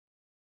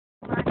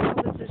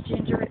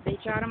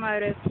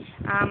Automotive.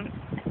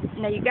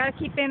 Now you got to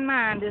keep in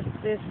mind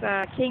this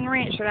King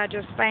wrench that I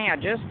just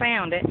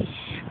found it.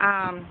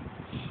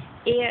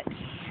 It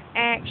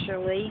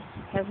actually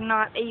has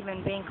not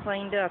even been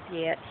cleaned up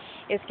yet.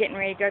 It's getting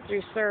ready to go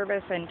through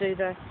service and do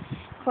the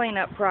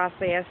cleanup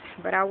process.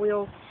 But I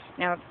will,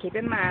 now keep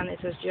in mind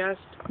this is just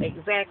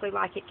exactly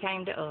like it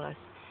came to us.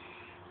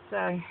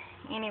 So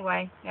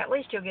anyway, at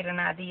least you'll get an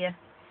idea.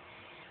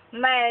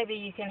 Maybe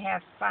you can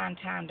find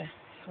time to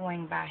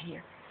swing by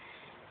here.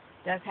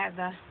 It does have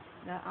the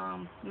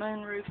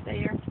moon roof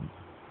there.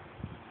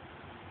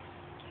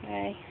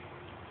 Okay.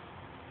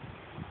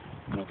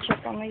 Let me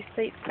check on these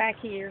seats back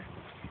here.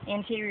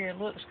 Interior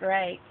looks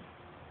great.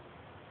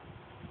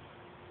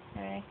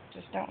 Okay,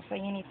 just don't see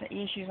any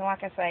issues. And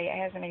like I say, it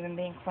hasn't even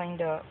been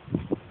cleaned up.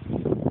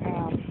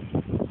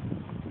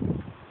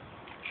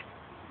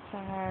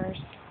 Tires.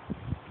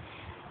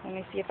 Let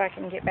me see if I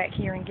can get back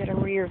here and get a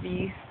rear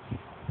view.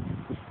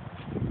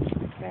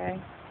 Okay.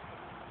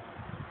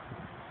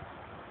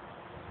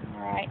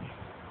 Alright.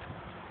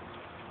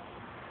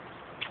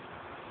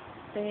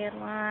 Bed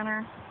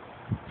liner.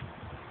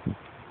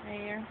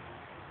 There.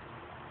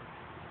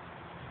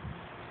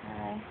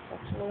 Okay.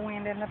 That's a little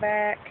wind in the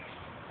back.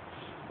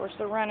 Of course,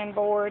 the running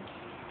boards.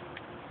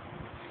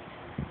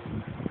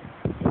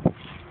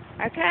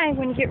 Okay,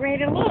 when you get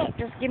ready to look,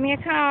 just give me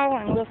a call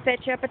and we'll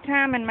set you up a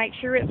time and make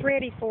sure it's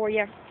ready for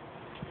you.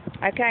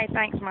 Okay,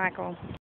 thanks, Michael.